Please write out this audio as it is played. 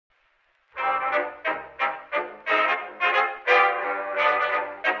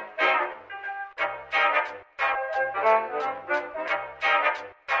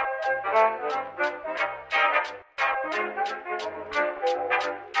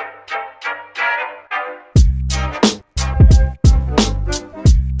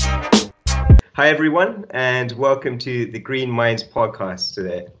Hi, everyone, and welcome to the Green Minds podcast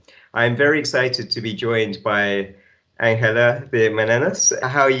today. I'm very excited to be joined by Angela de Meneses.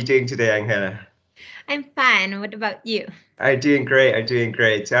 How are you doing today, Angela? I'm fine. What about you? I'm doing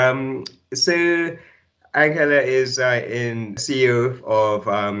great. So Angela is in CEO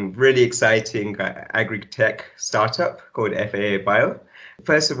of really exciting agri-tech startup called FAA Bio.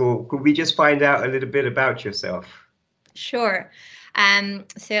 First of all, could we just find out a little bit about yourself? Sure.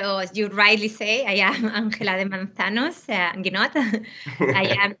 So as you rightly say, I am Angela de Manzanos Guinot.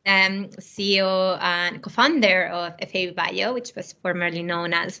 I am CEO and co-founder of FAB Bio, which was formerly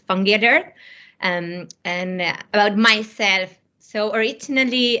known as Fungiator. And about myself, so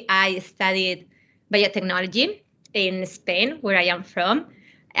originally I studied biotechnology in Spain, where I am from,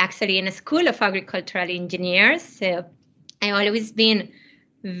 actually in a school of agricultural engineers. So I've always been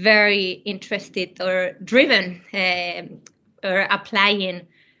very interested or driven or applying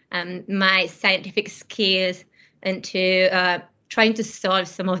my scientific skills into trying to solve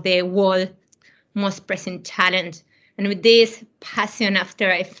some of the world's most pressing challenges. And with this passion,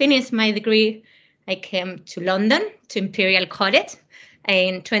 after I finished my degree, I came to London, to Imperial College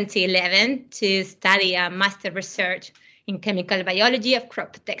in 2011 to study a master research in chemical biology of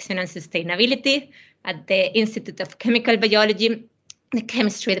crop protection and sustainability at the Institute of Chemical Biology, the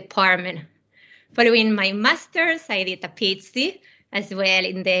chemistry department. Following my master's, I did a PhD as well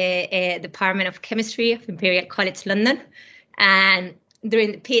in the Department of Chemistry of Imperial College London. And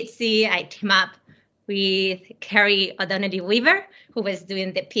during the PhD, I teamed up with Carrie O'Donnelly Weaver, who was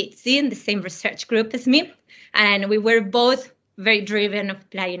doing the PhD in the same research group as me. And we were both very driven of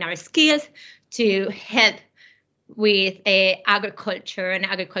applying our skills to help with agriculture and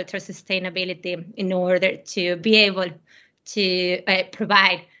agricultural sustainability in order to be able to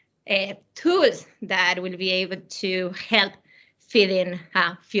provide tools that will be able to help feeding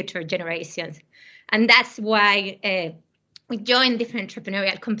future generations. And that's why we joined different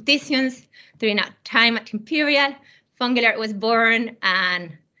entrepreneurial competitions during our time at Imperial. Fungilar was born,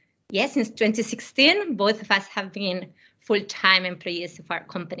 and yes, since 2016, both of us have been full-time employees of our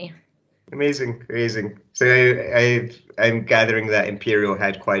company. Amazing. So I'm gathering that Imperial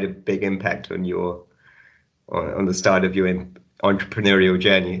had quite a big impact on the start of your entrepreneurial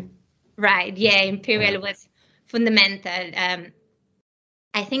journey. Right. Yeah, Imperial was fundamental.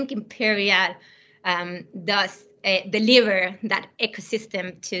 I think Imperial does deliver that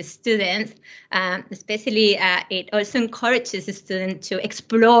ecosystem to students, especially it also encourages the students to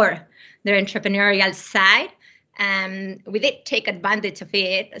explore their entrepreneurial side. We did take advantage of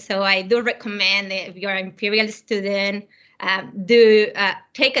it. So I do recommend if you're an Imperial student, do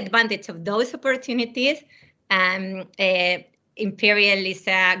take advantage of those opportunities. Imperial is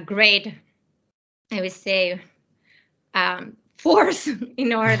a great, I would say, force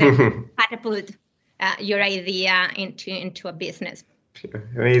in order to catapult your idea into a business.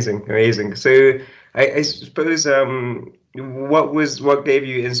 Amazing. So I suppose what gave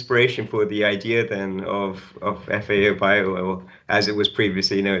you inspiration for the idea then of FAO Bio, or as it was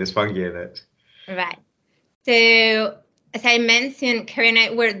previously known as Fungiator? Right. So as I mentioned, Carrie and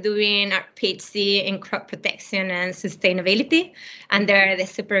I were doing our PhD in crop protection and sustainability under the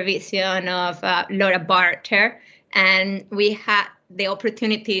supervision of Laura Barter. And we had the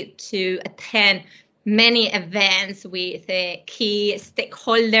opportunity to attend many events with key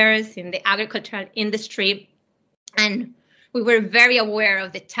stakeholders in the agricultural industry. And we were very aware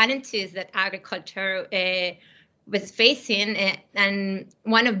of the challenges that agriculture was facing. And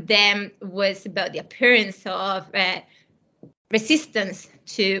one of them was about the appearance of resistance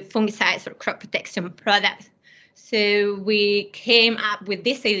to fungicides or crop protection products. So we came up with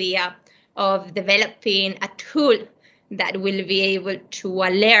this idea of developing a tool that will be able to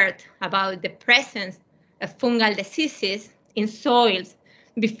alert about the presence of fungal diseases in soils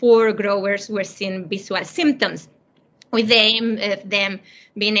before growers were seeing visual symptoms, with the aim of them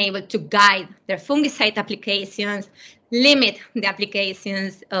being able to guide their fungicide applications, limit the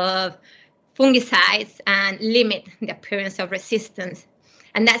applications of fungicides, and limit the appearance of resistance.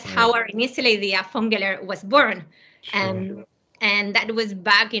 And that's how our initial idea, Fungilar, was born. Sure. And that was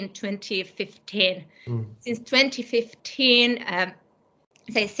back in 2015. Since 2015, as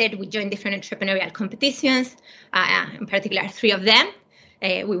I said, we joined different entrepreneurial competitions, in particular 3 of them.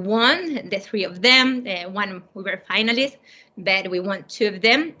 We won the 3 of them. One, we were finalists, but we won 2 of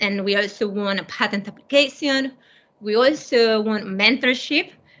them. And we also won a patent application. We also won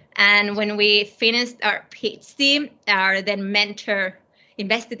mentorship. And when we finished our PhD, our then mentor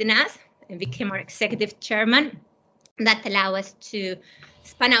invested in us and became our executive chairman. that allowed us to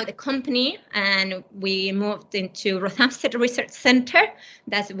spun out the company, and we moved into Rothamsted Research Center.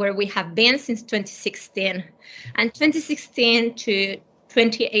 That's where we have been since 2016. And 2016 to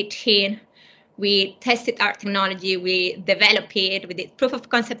 2018, we tested our technology, we developed it, we did proof of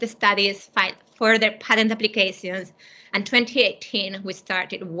concept studies, filed further patent applications. And 2018, we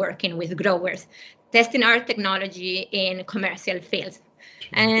started working with growers, testing our technology in commercial fields.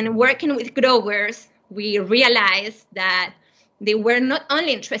 And working with growers, we realized that they were not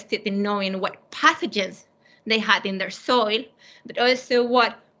only interested in knowing what pathogens they had in their soil, but also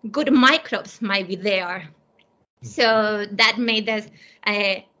what good microbes might be there. So that made us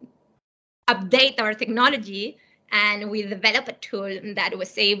update our technology, and we developed a tool that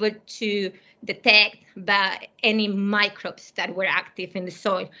was able to detect any microbes that were active in the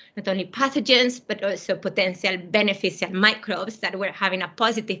soil, not only pathogens, but also potential beneficial microbes that were having a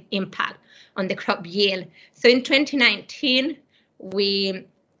positive impact on the crop yield. So in 2019, we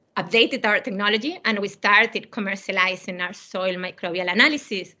updated our technology and we started commercializing our soil microbial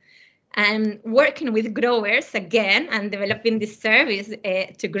analysis and working with growers again and developing this service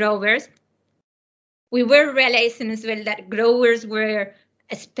to growers. We were realizing as well that growers were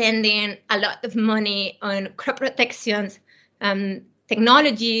spending a lot of money on crop protection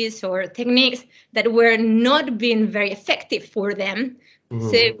technologies or techniques that were not being very effective for them.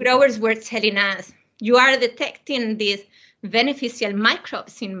 So growers were telling us, you are detecting these beneficial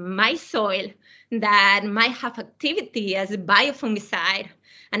microbes in my soil that might have activity as a biofungicide,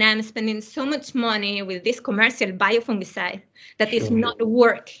 and I'm spending so much money with this commercial biofungicide that is not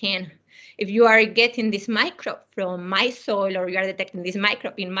working. If you are getting this microbe from my soil, or you are detecting this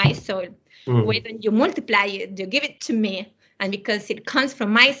microbe in my soil, why don't you multiply it, you give it to me, and because it comes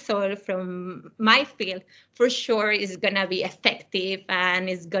from my soil, from my field, for sure it's gonna be effective and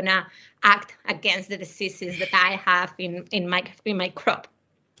it's gonna act against the diseases that I have in my crop.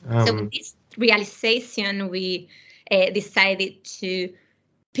 So with this realization, we decided to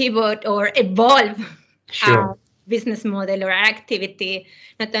pivot or evolve our business model or our activity,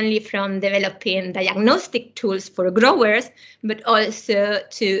 not only from developing diagnostic tools for growers, but also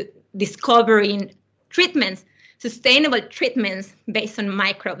to discovering treatments, sustainable treatments based on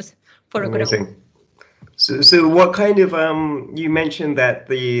microbes for growers. So what kind of you mentioned that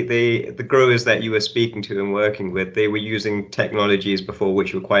the growers that you were speaking to and working with, they were using technologies before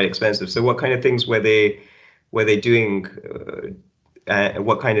which were quite expensive. So what kind of things were they doing?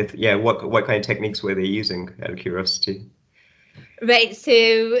 What kind of techniques were they using, out of curiosity? Right. So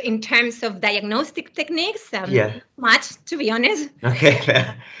in terms of diagnostic techniques, much, to be honest. Okay.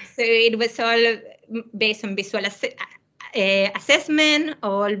 So it was all based on visual assessment,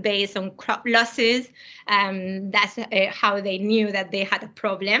 all based on crop losses. That's how they knew that they had a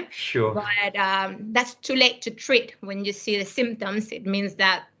problem. Sure. But that's too late to treat. When you see the symptoms, it means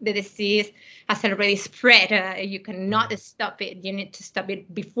that the disease has already spread. You cannot stop it. You need to stop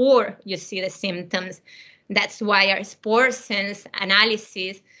it before you see the symptoms. That's why our spore sense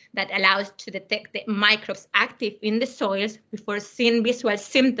analysis that allows to detect the microbes active in the soils before seeing visual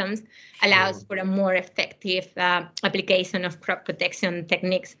symptoms allows for a more effective application of crop protection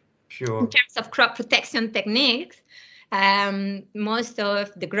techniques. Sure. In terms of crop protection techniques, most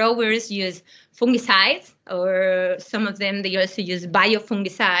of the growers use fungicides, or some of them, they also use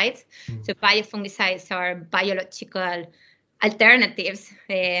biofungicides. So biofungicides are biological alternatives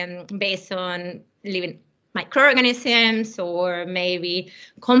based on living microorganisms or maybe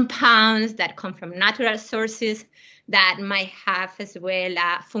compounds that come from natural sources that might have as well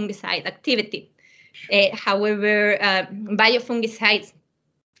fungicide activity. However, biofungicides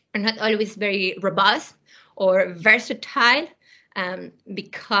are not always very robust or versatile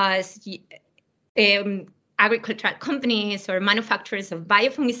because agricultural companies or manufacturers of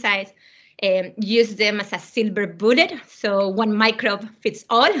biofungicides use them as a silver bullet, so one microbe fits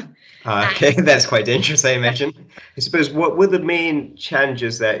all. Okay, that's quite dangerous, I imagine. I suppose, what were the main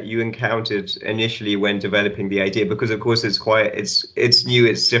challenges that you encountered initially when developing the idea? Because of course it's new,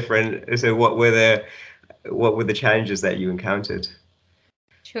 it's different. So what were the challenges that you encountered?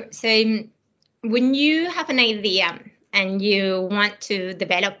 Sure. So when you have an idea and you want to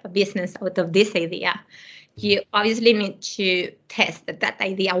develop a business out of this idea, you obviously need to test that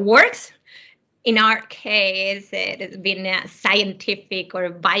idea works. In our case, it has been a scientific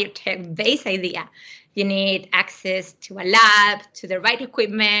or biotech-based idea. You need access to a lab, to the right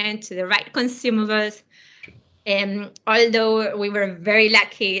equipment, to the right consumables. Although we were very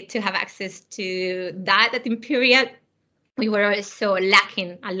lucky to have access to that at Imperial, we were also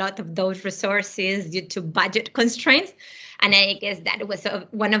lacking a lot of those resources due to budget constraints. And I guess that was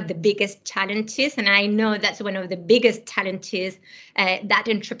one of the biggest challenges. And I know that's one of the biggest challenges that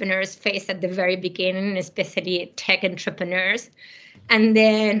entrepreneurs face at the very beginning, especially tech entrepreneurs. And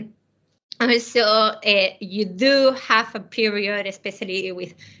then also, you do have a period, especially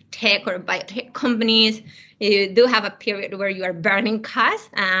with tech or biotech companies, you do have a period where you are burning costs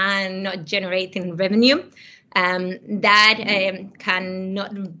and not generating revenue. That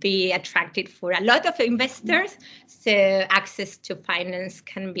cannot be attractive for a lot of investors, so access to finance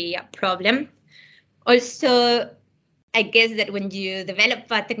can be a problem. Also, I guess that when you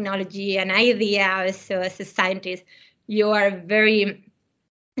develop a technology, an idea, also as a scientist, you are very,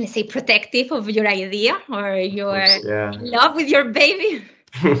 let's say, protective of your idea, or you're in love with your baby.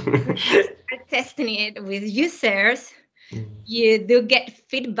 You start testing it with users. You do get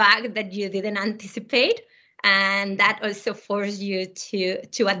feedback that you didn't anticipate, and that also forces you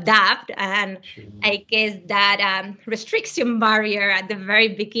to adapt. And I guess that restriction barrier at the very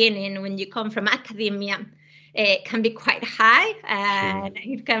beginning, when you come from academia, it can be quite high, and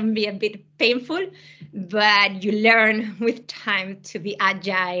it can be a bit painful, but you learn with time to be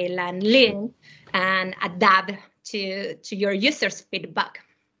agile and lean and adapt to your users' feedback.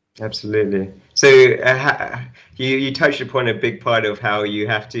 Absolutely. So you touched upon a big part of how you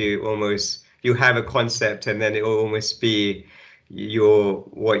have to you have a concept, and then it will almost be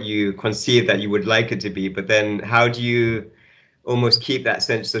what you conceive that you would like it to be. But then how do you almost keep that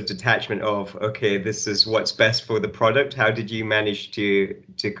sense of detachment of, okay, this is what's best for the product? How did you manage to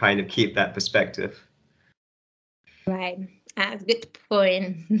kind of keep that perspective? Right. Good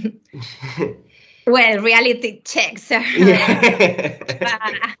point. Well, reality checks are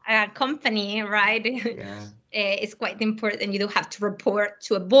a company, right? Yeah. It's quite important. You do have to report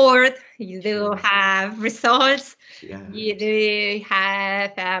to a board. You do have results. Yeah. You do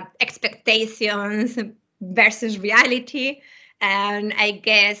have expectations versus reality. And I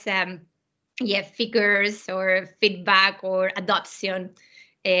guess, figures or feedback or adoption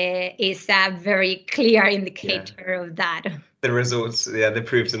is a very clear indicator of that. The results, the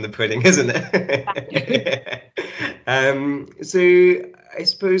proof's in the pudding, isn't it? So I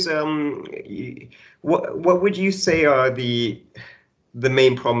suppose, what would you say are the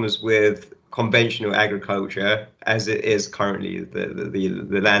main problems with conventional agriculture as it is currently,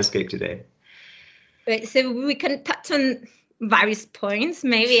 the landscape today? Right, so we can touch on various points.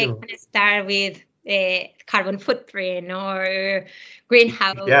 Maybe sure. I can start with carbon footprint or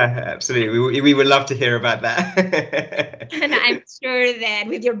greenhouse. Yeah, absolutely. We would love to hear about that. And I'm sure that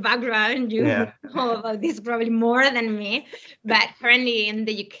with your background, you know about this probably more than me. But currently in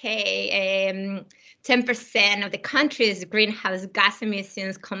the UK, 10% of the country's greenhouse gas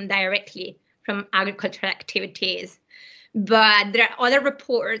emissions come directly from agricultural activities. But there are other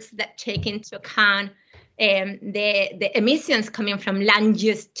reports that take into account the emissions coming from land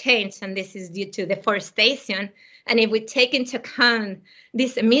use change, and this is due to deforestation. And if we take into account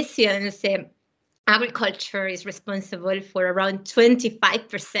these emissions, agriculture is responsible for around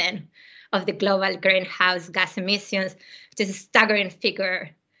 25% of the global greenhouse gas emissions, which is a staggering figure.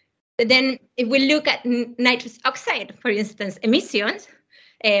 But then if we look at nitrous oxide, for instance, emissions,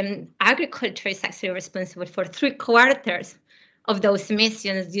 agriculture is actually responsible for 3/4 of those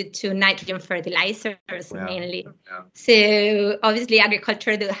emissions due to nitrogen fertilizers mainly. Yeah. So obviously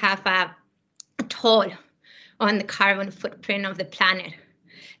agriculture do have a toll on the carbon footprint of the planet.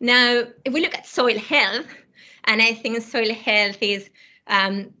 Now, if we look at soil health, and I think soil health is,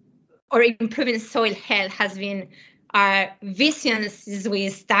 or improving soil health has been our vision since we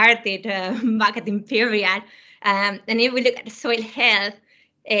started back at Imperial. And if we look at soil health,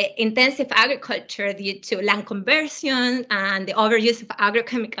 intensive agriculture due to land conversion and the overuse of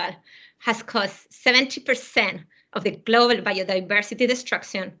agrochemical has caused 70% of the global biodiversity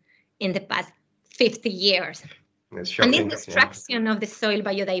destruction in the past 50 years. And this destruction of the soil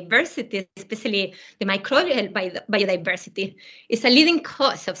biodiversity, especially the microbial biodiversity, is a leading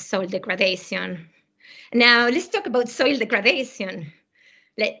cause of soil degradation. Now, let's talk about soil degradation.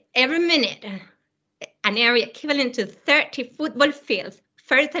 Like every minute, an area equivalent to 30 football fields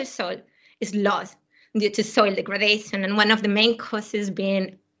fertile soil is lost due to soil degradation, and one of the main causes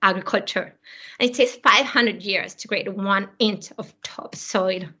being agriculture. And it takes 500 years to create 1 inch of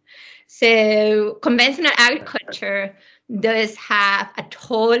topsoil. So conventional agriculture does have a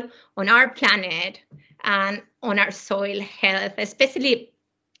toll on our planet and on our soil health. Especially,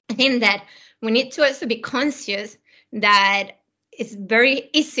 I think that we need to also be conscious that it's very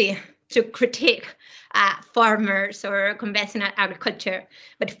easy to critique farmers or conventional agriculture,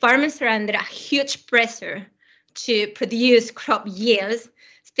 but farmers are under a huge pressure to produce crop yields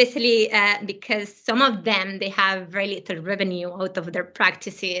especially because some of them, they have very little revenue out of their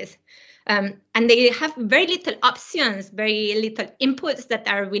practices. And they have very little options, very little inputs that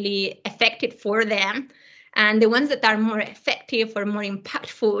are really effective for them. And the ones that are more effective or more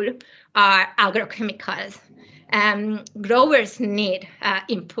impactful are agrochemicals. Growers need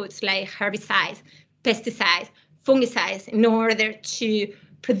inputs like herbicides, pesticides, fungicides in order to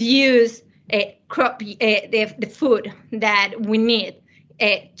produce the food that we need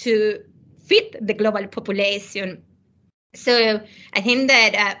to feed the global population. So I think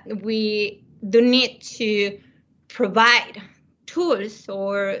that we do need to provide tools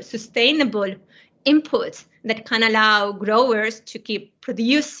or sustainable inputs that can allow growers to keep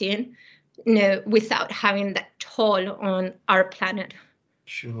producing, without having that toll on our planet.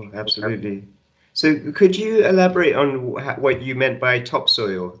 Sure, absolutely. So could you elaborate on what you meant by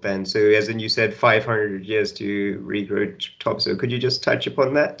topsoil then? So as in you said 500 years to regrow topsoil. Could you just touch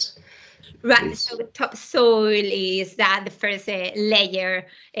upon that? Right, Please. so the topsoil is the first layer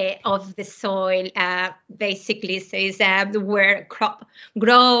of the soil, basically. So it's where crop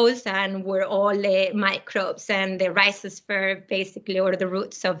grows and where all the microbes and the rhizosphere, basically, or the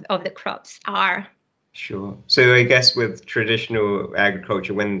roots of the crops are. Sure. So I guess with traditional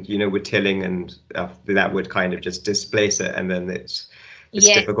agriculture, when, we're tilling and that would kind of just displace it, and then it's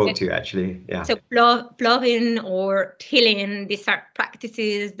difficult to actually, So ploughing or tilling, these are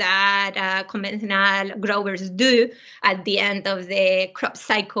practices that conventional growers do at the end of the crop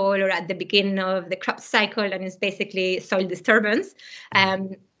cycle or at the beginning of the crop cycle, and it's basically soil disturbance.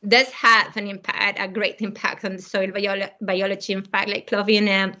 Does have an impact, a great impact on the soil biology. In fact, like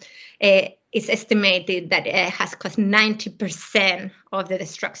ploughing, it's estimated that it has caused 90% of the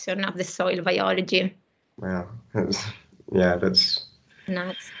destruction of the soil biology. Wow. That's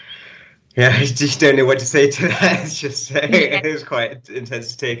nuts. Yeah, I just don't know what to say to that. It's just it was quite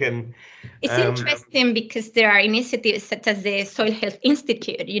intense to take in. It's interesting because there are initiatives such as the Soil Health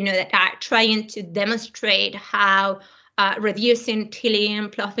Institute, that are trying to demonstrate how reducing tilling,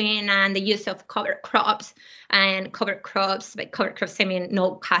 ploughing, and the use of cover crops. And cover crops, by cover crops I mean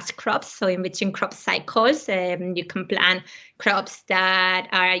no-cast crops, so in between crop cycles, you can plant crops that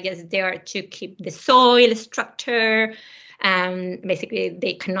are just there to keep the soil structure. Basically,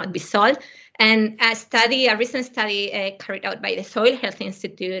 they cannot be sold. And a recent study carried out by the Soil Health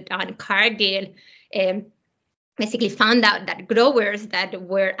Institute on Cargill basically found out that growers that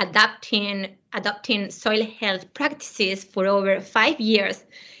were adopting soil health practices for over 5 years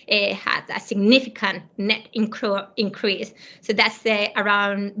had a significant net increase. So that's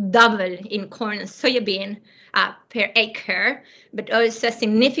around double in corn and soybean per acre, but also a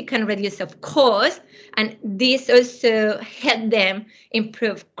significant reduce of cost. And this also helped them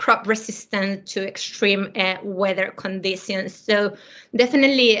improve crop resistance to extreme weather conditions. So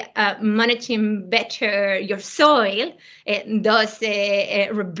definitely managing better your soil does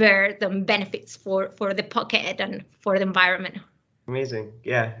revert the benefits for the pocket and for the environment. Amazing.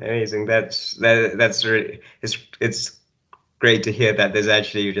 Yeah, amazing. That's really, it's great to hear that there's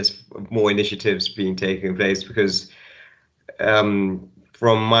actually just more initiatives being taken place, because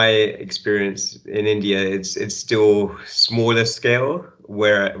from my experience in India, it's still smaller scale,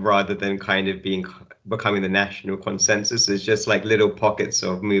 where rather than kind of becoming the national consensus, it's just like little pockets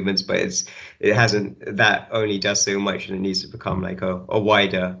of movements, but it hasn't, that only does so much, and it needs to become like a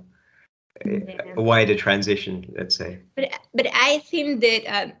wider transition, let's say. But I think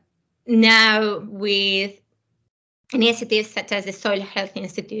that now with initiatives such as the Soil Health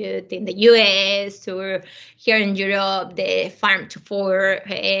Institute in the US, or here in Europe, the Farm to Fork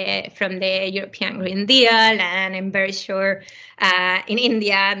from the European Green Deal, and I'm very sure in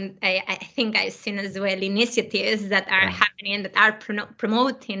India, I think I've seen as well initiatives that are happening that are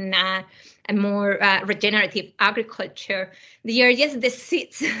promoting a more regenerative agriculture. They are just the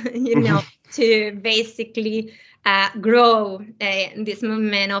seeds, to basically grow this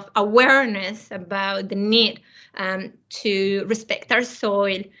movement of awareness about the need to respect our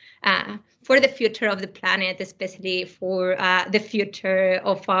soil for the future of the planet, especially for the future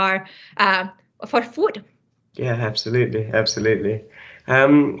of our food. Yeah, absolutely.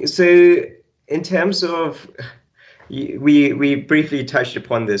 So in terms of, we briefly touched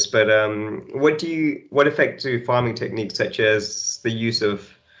upon this, but what effect do farming techniques such as the use of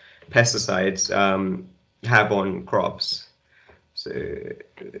pesticides have on crops? So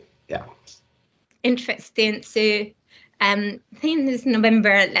yeah. Interesting. So I think this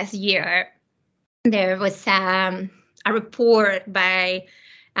November last year, there was a report by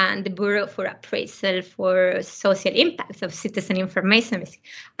and the Bureau for Appraisal for Social Impacts of Citizen Information,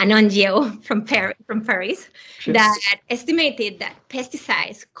 an NGO from Paris, that estimated that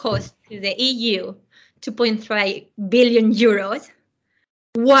pesticides cost to the EU 2.3 billion euros,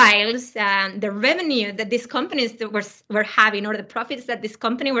 whilst the revenue that these companies were having, or the profits that this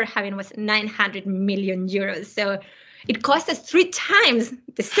company were having, was 900 million euros. So it cost us 3 times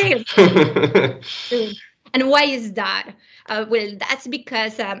the sales. And why is that? Well, that's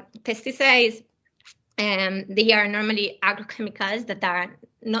because pesticides, they are normally agrochemicals that are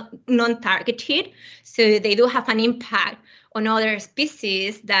not non-targeted, so they do have an impact on other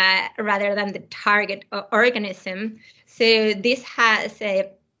species that rather than the target organism. So this has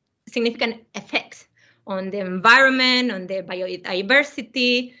significant effects on the environment, on the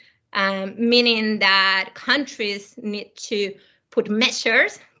biodiversity, meaning that countries need to put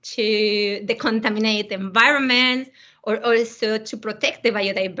measures to decontaminate the environment, or also to protect the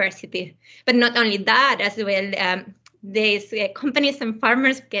biodiversity. But not only that, as well, these companies and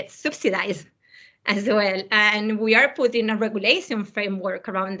farmers get subsidized as well. And we are putting a regulation framework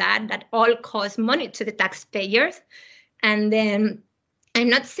around that all costs money to the taxpayers. And then I'm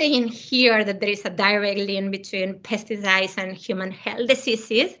not saying here that there is a direct link between pesticides and human health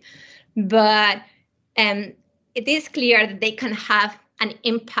diseases, but it is clear that they can have an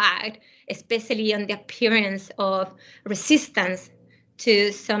impact, especially on the appearance of resistance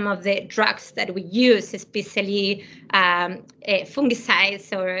to some of the drugs that we use, especially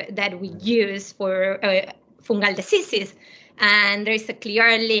fungicides, or that we use for fungal diseases. And there is a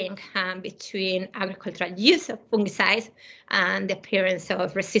clear link between agricultural use of fungicides and the appearance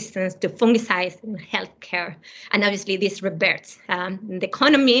of resistance to fungicides in healthcare. And obviously this reverts the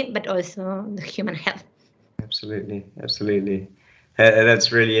economy, but also the human health. Absolutely, absolutely.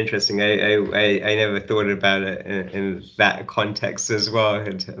 That's really interesting. I never thought about it in that context as well,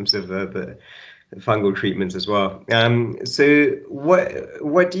 in terms of the fungal treatments as well. So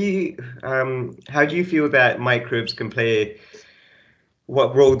what do you how do you feel that microbes can play?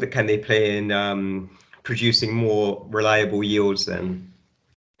 What role can they play in producing more reliable yields then?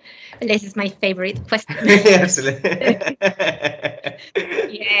 This is my favorite question. Absolutely.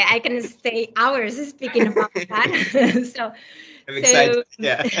 Yeah, I can stay hours speaking about that. So I'm excited.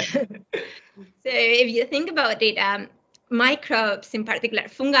 Yeah. So if you think about it, microbes, in particular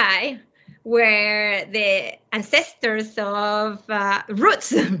fungi, were the ancestors of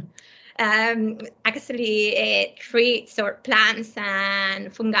roots. Actually, trees or plants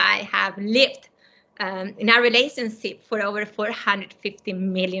and fungi have lived in a relationship for over 450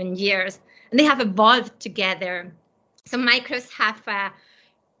 million years, and they have evolved together. So microbes have a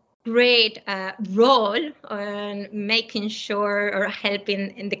great role on making sure or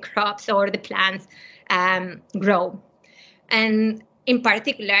helping in the crops or the plants grow. And in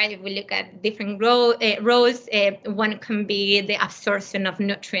particular, if we look at different roles, one can be the absorption of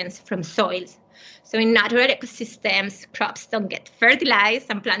nutrients from soils. So in natural ecosystems, crops don't get fertilized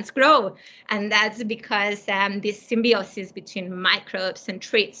and plants grow. And that's because this symbiosis between microbes and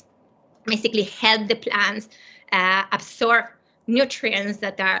trees basically help the plants absorb nutrients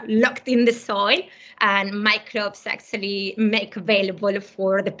that are locked in the soil, and microbes actually make available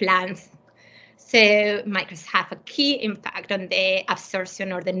for the plants. So microbes have a key impact on the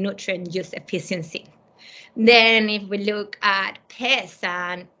absorption or the nutrient use efficiency. Then if we look at pests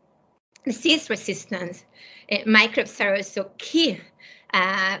and disease resistance, microbes are also key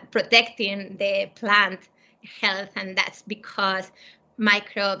protecting the plant health, and that's because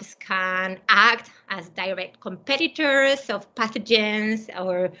microbes can act as direct competitors of pathogens,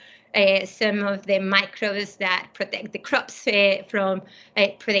 or some of the microbes that protect the crops from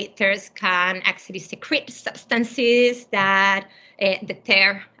predators can actually secrete substances that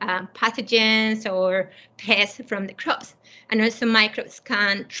deter pathogens or pests from the crops. And also microbes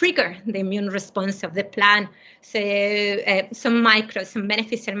can trigger the immune response of the plant. So some microbes, some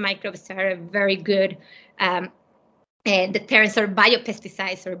beneficial microbes, are very good deterrents or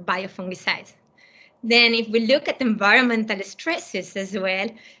biopesticides or biofungicides. Then if we look at environmental stresses as well,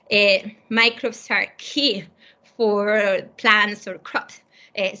 microbes are key for plants or crops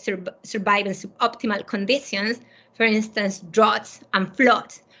survive in suboptimal conditions, for instance, droughts and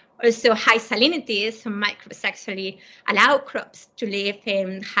floods. Also high salinity, some microbes actually allow crops to live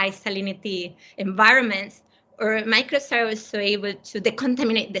in high salinity environments. Or microbes are also able to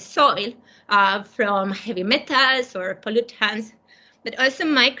decontaminate the soil from heavy metals or pollutants. But also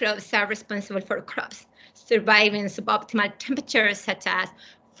microbes are responsible for crops surviving suboptimal temperatures such as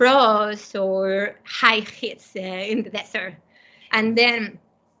frost or high heats in the desert. And then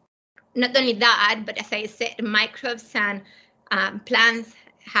not only that, but as I said, microbes and plants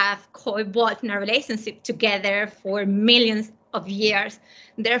have co-evolved in a relationship together for millions of years.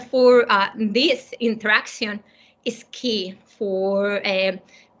 Therefore, this interaction is key for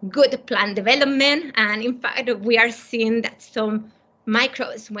good plant development. And in fact, we are seeing that some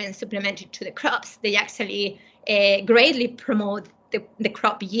microbes, when supplemented to the crops, they actually greatly promote the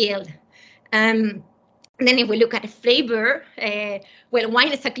crop yield. Then if we look at the flavor,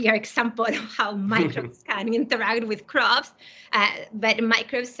 wine is a clear example of how microbes can interact with crops, but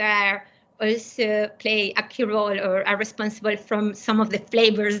microbes are also play a key role or are responsible from some of the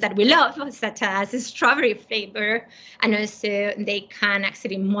flavors that we love, such as strawberry flavor, and also they can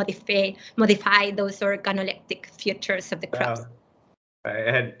actually modify those organoleptic features of the crops.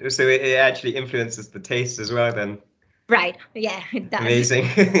 Wow. So it actually influences the taste as well then? Right, yeah, it does. Amazing.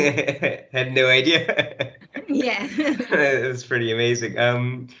 Had no idea. Yeah. That's pretty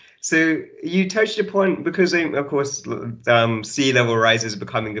amazing. So you touched upon, because of course sea level rise is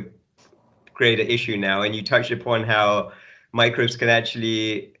becoming a greater issue now, and you touched upon how microbes can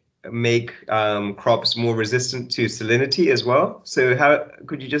actually make crops more resistant to salinity as well. So how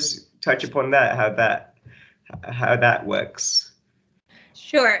could you just touch upon that, how that works?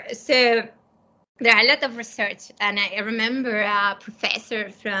 Sure. So there are a lot of research, and I remember a professor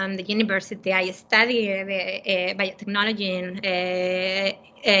from the university I studied biotechnology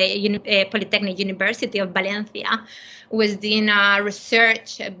in Polytechnic University of Valencia, was doing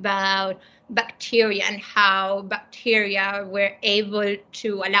research about bacteria and how bacteria were able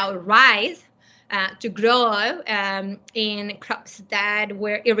to allow rice to grow in crops that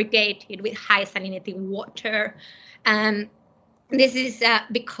were irrigated with high salinity water. This is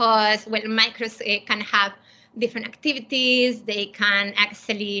because microbes can have different activities. They can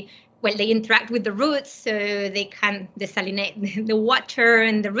actually, they interact with the roots, so they can desalinate the water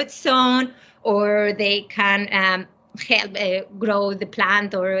in the root zone, or they can help grow the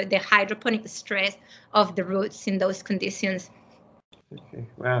plant or the hydroponic stress of the roots in those conditions. Okay.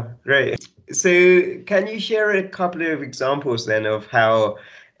 Wow, great. So can you share a couple of examples then of how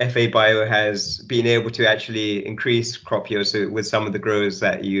FABIO has been able to actually increase crop yields with some of the growers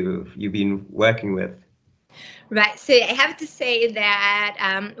that you've been working with? Right. So I have to say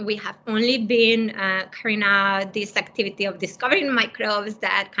that we have only been carrying out this activity of discovering microbes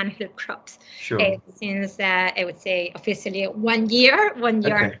that can help crops since I would say officially 1 year, 1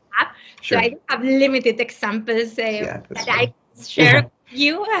 year and a half. Sure. So I have limited examples that I can share with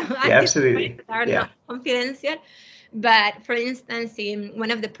you. Absolutely. That are not confidential. But for instance, in one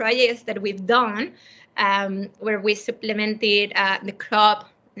of the projects that we've done, where we supplemented the crop,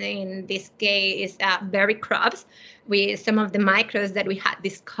 in this case, berry crops, with some of the microbes that we had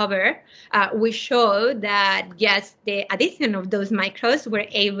discovered, we showed that yes, the addition of those microbes were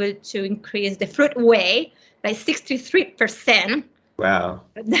able to increase the fruit weight by 63%. Wow.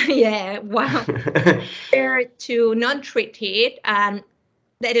 Yeah, wow. Compared to non-treated,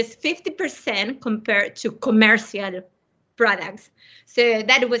 that is 50% compared to commercial products. So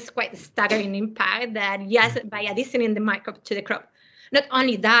that was quite a staggering impact that, yes, by additioning the microbe to the crop. Not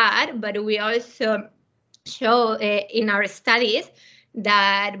only that, but we also show in our studies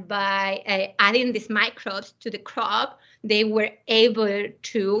that by adding these microbes to the crop, they were able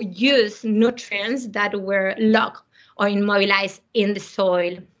to use nutrients that were locked or immobilized in the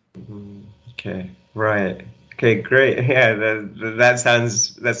soil. Okay, right. Okay, great. Yeah, that sounds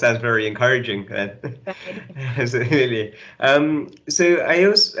very encouraging. Absolutely. So I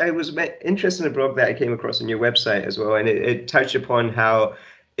was interested in a blog that I came across on your website as well, and it touched upon how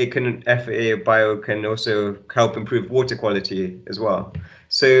FABIO can also help improve water quality as well.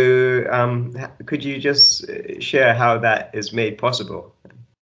 So could you just share how that is made possible?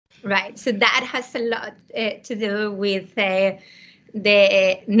 Right. So that has a lot to do with the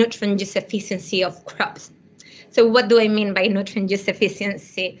nutrient use efficiency of crops. So what do I mean by nutrient use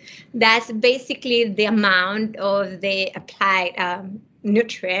efficiency? That's basically the amount of the applied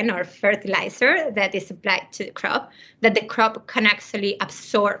nutrient or fertilizer that is applied to the crop that the crop can actually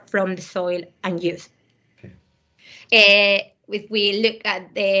absorb from the soil and use. Okay. If we look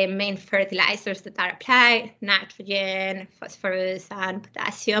at the main fertilizers that are applied, nitrogen, phosphorus, and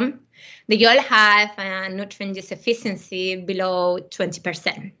potassium, they all have a nutrient use efficiency below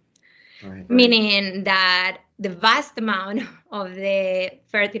 20%. Right. Meaning that the vast amount of the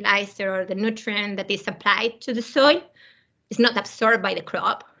fertilizer or the nutrient that is applied to the soil is not absorbed by the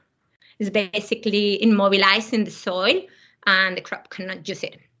crop. It's basically immobilized in the soil and the crop cannot use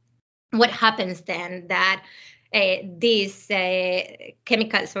it. What happens then that these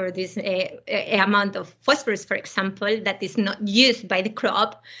chemicals or this amount of phosphorus, for example, that is not used by the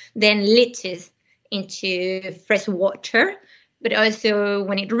crop, then leaches into fresh water, but also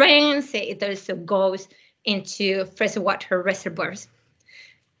when it rains, it also goes into freshwater reservoirs.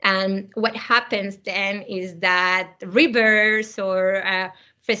 And what happens then is that rivers or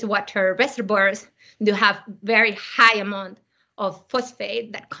freshwater reservoirs do have very high amount of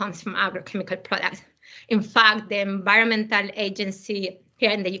phosphate that comes from agrochemical products. In fact, the Environmental Agency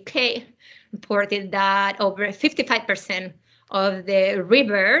here in the UK reported that over 55% of the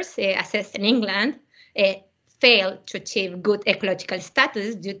rivers assessed in England failed to achieve good ecological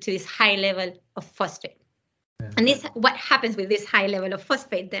status due to this high level of phosphate. And this, what happens with this high level of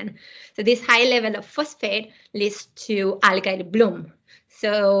phosphate then? So this high level of phosphate leads to algal bloom.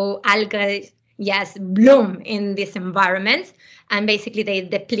 So algae, yes, bloom in these environments, and basically they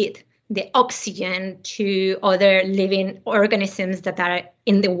deplete the oxygen to other living organisms that are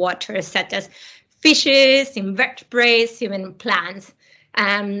in the water, such as fishes, invertebrates, even plants.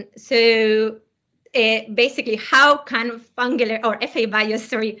 Basically, how can Fungilar or FA Bio,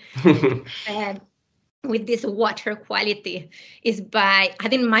 with this water quality is by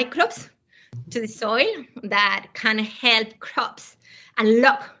adding microbes to the soil that can help crops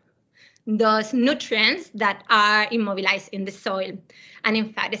unlock those nutrients that are immobilized in the soil. And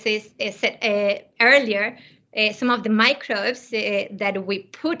in fact, as I said earlier, some of the microbes that we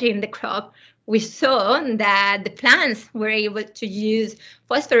put in the crop, we saw that the plants were able to use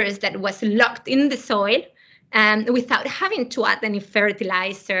phosphorus that was locked in the soil without having to add any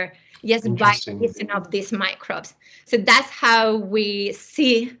fertilizer, just by using of these microbes. So that's how we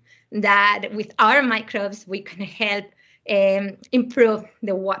see that with our microbes, we can help improve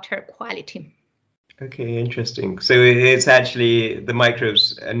the water quality. Okay, interesting. So it's actually the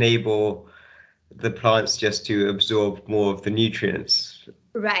microbes enable the plants just to absorb more of the nutrients.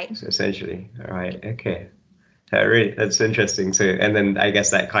 Right. So essentially, all right, okay. That's interesting. So, and then I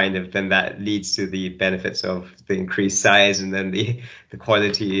guess that that leads to the benefits of the increased size and then the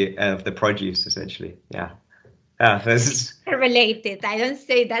quality of the produce, essentially. Yeah. This related. I don't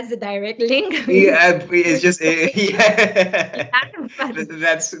say that's the direct link. Yeah, it's just yeah.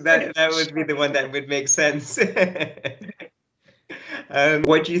 That would be the one that would make sense.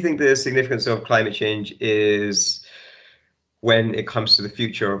 What do you think the significance of climate change is when it comes to the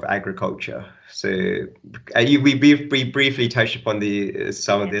future of agriculture? So we briefly touched upon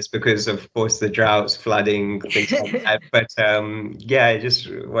some of this because of course the droughts, flooding, things like that. But yeah, I just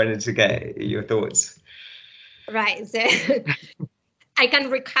wanted to get your thoughts. Right. So I can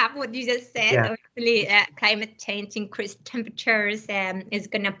recap what you just said. Yeah. Obviously, climate change, increased temperatures is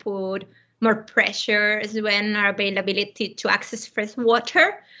going to put more pressure as well on our availability to access fresh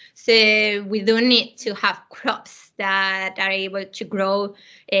water. So we do need to have crops that are able to grow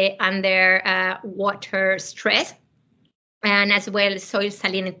under water stress. And as well soil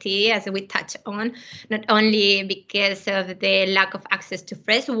salinity, as we touched on, not only because of the lack of access to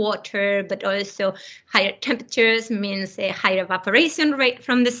fresh water, but also higher temperatures means a higher evaporation rate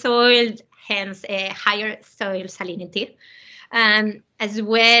from the soil, hence a higher soil salinity. As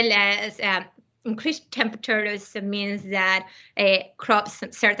well as increased temperatures means that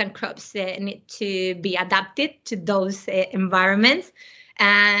certain crops need to be adapted to those environments.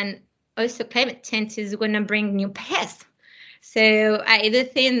 And also climate change is going to bring new pests. So I do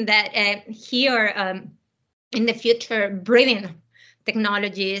think that here in the future, breeding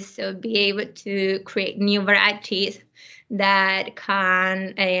technologies will be able to create new varieties that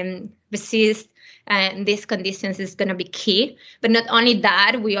can resist these conditions is going to be key. But not only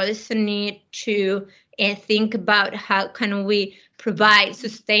that, we also need to think about how can we provide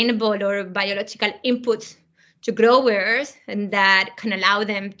sustainable or biological inputs to growers and that can allow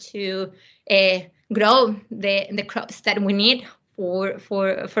them to grow the crops that we need for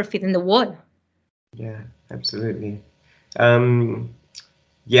feeding the world. Yeah, absolutely.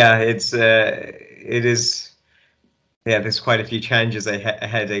 Yeah, it is. Yeah, there's quite a few challenges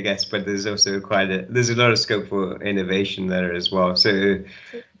ahead, I guess, but there's also there's a lot of scope for innovation there as well. So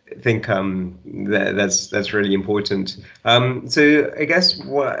I think that's really important. So I guess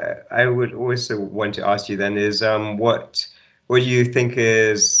what I would also want to ask you then is what do you think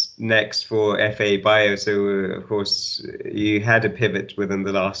is next for FA Bio? So of course you had a pivot within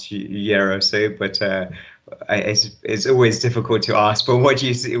the last year or so, but it's always difficult to ask. But what do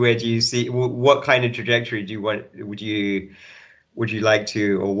you see? Where do you see? What kind of trajectory do you want? Would you like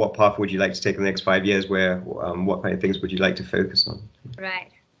to, or what path would you like to take in the next 5 years? Where what kind of things would you like to focus on? Right.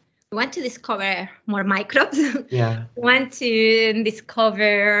 We want to discover more microbes. Yeah. We want to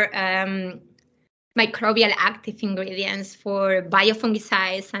discover microbial active ingredients for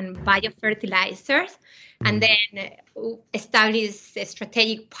biofungicides and biofertilizers, and then establish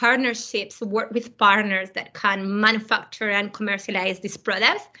strategic partnerships, work with partners that can manufacture and commercialize these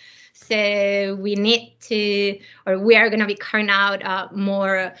products. So we are going to be carrying out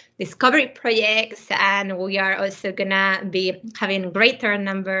more discovery projects, and we are also going to be having a greater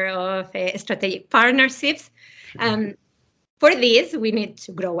number of strategic partnerships. For this, we need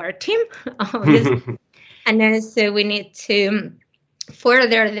to grow our team, obviously. And also we need to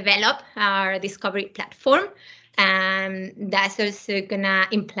further develop our discovery platform. That's also going to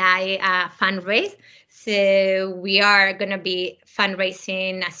imply a fundraise. So we are going to be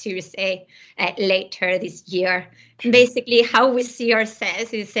fundraising a Series A later this year. Basically, how we see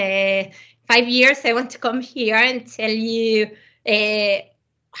ourselves is 5 years, I want to come here and tell you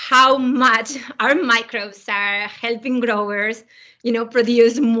how much our microbes are helping growers,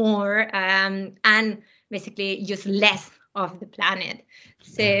 produce more and basically use less of the planet.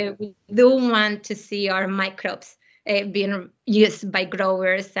 So we do want to see our microbes being used by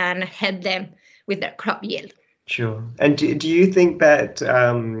growers and help them with their crop yield. Sure. And do you think that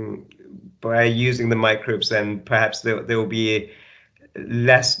by using the microbes, then perhaps there will be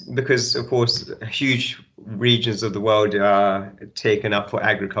less, because of course huge regions of the world are taken up for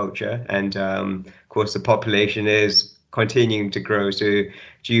agriculture, and of course the population is continuing to grow. So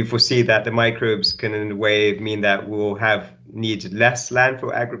do you foresee that the microbes can in a way mean that we'll need less land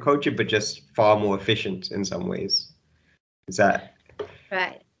for agriculture, but just far more efficient in some ways? Is that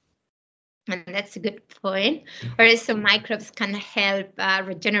right? And that's a good point. Also, microbes can help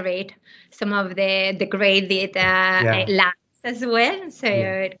regenerate some of the degraded lands as well. So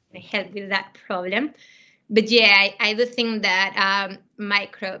it can help with that problem. But I do think that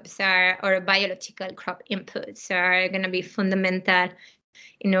microbes or biological crop inputs are going to be fundamental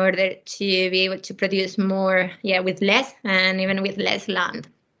in order to be able to produce more, with less, and even with less land.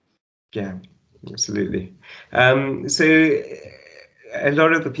 Yeah, absolutely. So a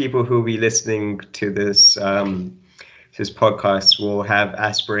lot of the people who will be listening to this podcast will have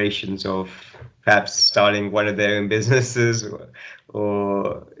aspirations of perhaps starting one of their own businesses,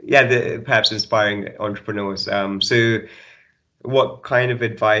 or perhaps inspiring entrepreneurs. So what kind of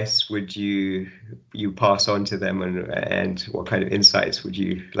advice would you pass on to them, and what kind of insights would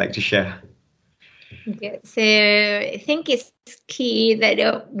you like to share? Okay, so I think it's key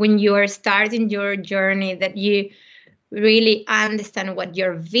that when you are starting your journey, that you really understand what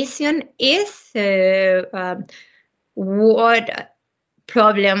your vision is, what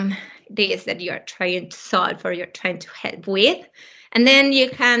problem it is that you're trying to solve or you're trying to help with, and then you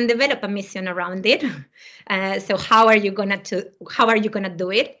can develop a mission around it. So how are you gonna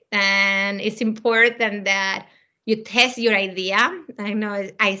do it? And it's important that you test your idea. I know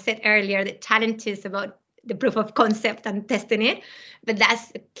I said earlier the challenge is about the proof of concept and testing it, but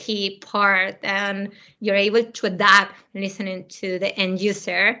that's a key part, and you're able to adapt listening to the end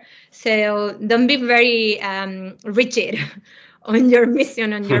user. So don't be very rigid on your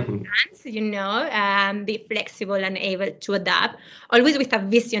mission, on your plans, be flexible and able to adapt, always with a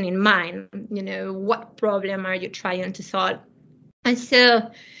vision in mind. What problem are you trying to solve? And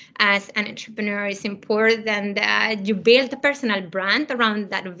so as an entrepreneur, it's important that you build a personal brand around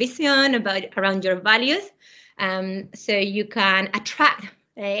that vision, around your values, so you can attract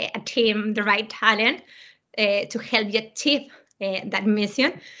a team, the right talent, to help you achieve that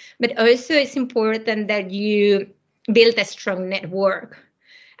mission. But also it's important that you build a strong network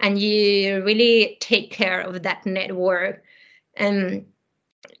and you really take care of that network. And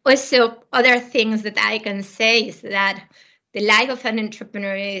also other things that I can say is that the life of an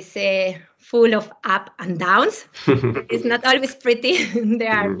entrepreneur is full of up and downs. It's not always pretty.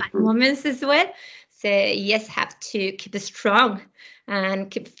 There are bad moments as well. So yes, have to keep strong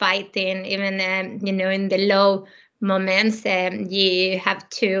and keep fighting, even in the low moments. You have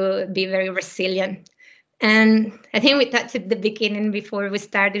to be very resilient. And I think we touched at the beginning before we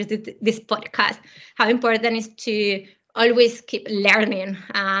started this podcast, how important it is to always keep learning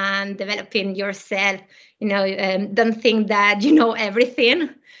and developing yourself. Don't think that you know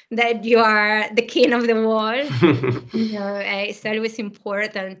everything, that you are the king of the world. It's always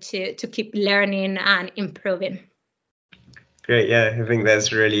important to keep learning and improving. Great. Yeah, I think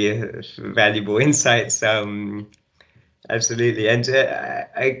that's really valuable insights. Absolutely. And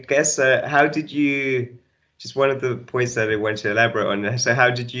I guess, how did you, just one of the points that I want to elaborate on. So how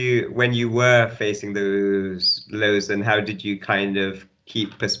did you, when you were facing those lows, and how did you kind of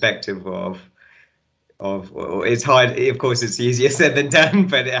keep perspective of it's hard, of course it's easier said than done,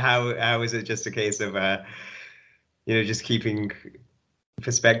 but how is it just a case of just keeping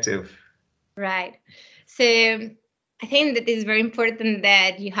perspective? Right. So I think that it's very important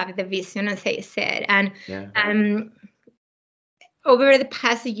that you have the vision, as I said. And over the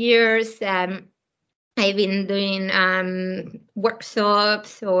past years, I've been doing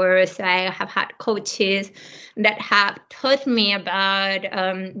workshops, or so I have had coaches that have taught me about,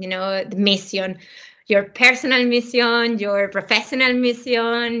 the mission, your personal mission, your professional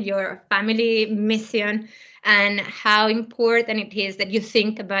mission, your family mission, and how important it is that you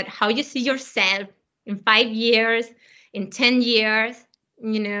think about how you see yourself in 5 years, in 10 years,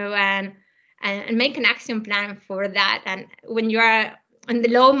 and make an action plan for that. And when you are in the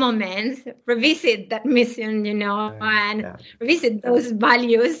low moments, revisit that mission, and revisit those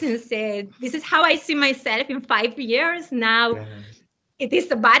values and say, this is how I see myself in 5 years. Now, it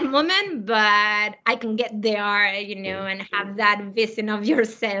is a bad moment, but I can get there, and have that vision of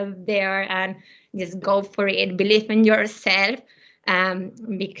yourself there, and just go for it. Believe in yourself,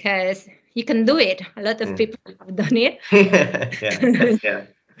 because you can do it. A lot of people have done it.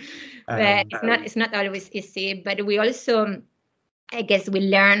 But it's not always easy. But we also, I guess, we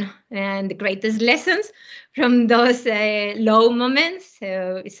learn the greatest lessons from those low moments.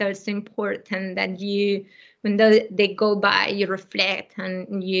 So it's also important that when they go by, you reflect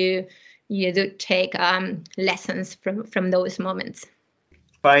and you do take lessons from those moments.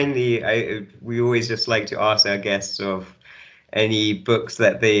 Finally, we always just like to ask our guests of any books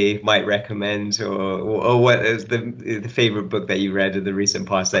that they might recommend, or what is the favorite book that you read in the recent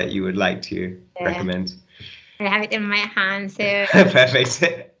past that you would like to recommend. I have it in my hand. So perfect.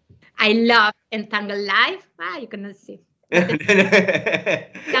 I love Entangled Life. Wow, you cannot see.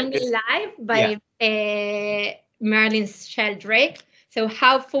 Entangled Life by Marilyn Sheldrake. So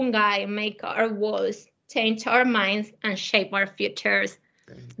how fungi make our walls, change our minds, and shape our futures.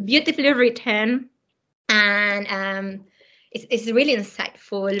 Beautifully written, and it's really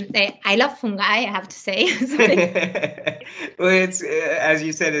insightful. I love fungi, I have to say. Well, it's as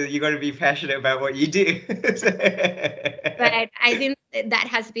you said, you got to be passionate about what you do. But I think that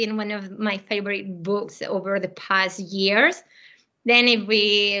has been one of my favorite books over the past years. Then if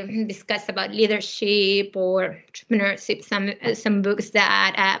we discuss about leadership or entrepreneurship, some books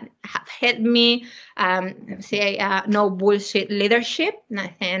that have helped me, say No Bullshit Leadership.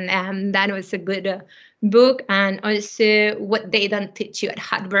 And that was a good book. And also What They Don't Teach You at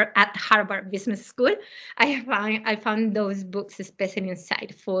Harvard Business School. I found those books especially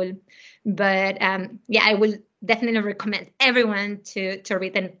insightful. But I will definitely recommend everyone to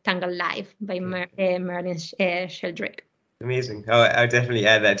read Entangled Life by Marilyn Sheldrake. Amazing. I'll definitely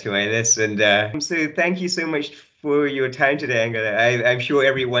add that to my list. And so thank you so much for your time today, Angela. I'm sure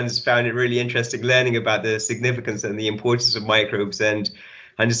everyone's found it really interesting learning about the significance and the importance of microbes and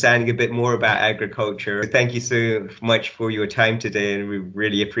understanding a bit more about agriculture. Thank you so much for your time today, and we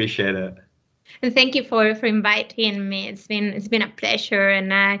really appreciate it. And thank you for inviting me. It's been a pleasure,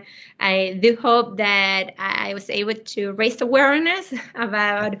 and I do hope that I was able to raise awareness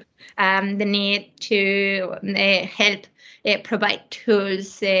about the need to help provide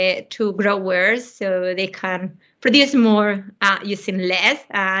tools to growers so they can produce more using less.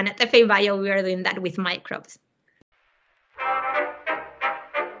 And at FA Bio, we are doing that with microbes.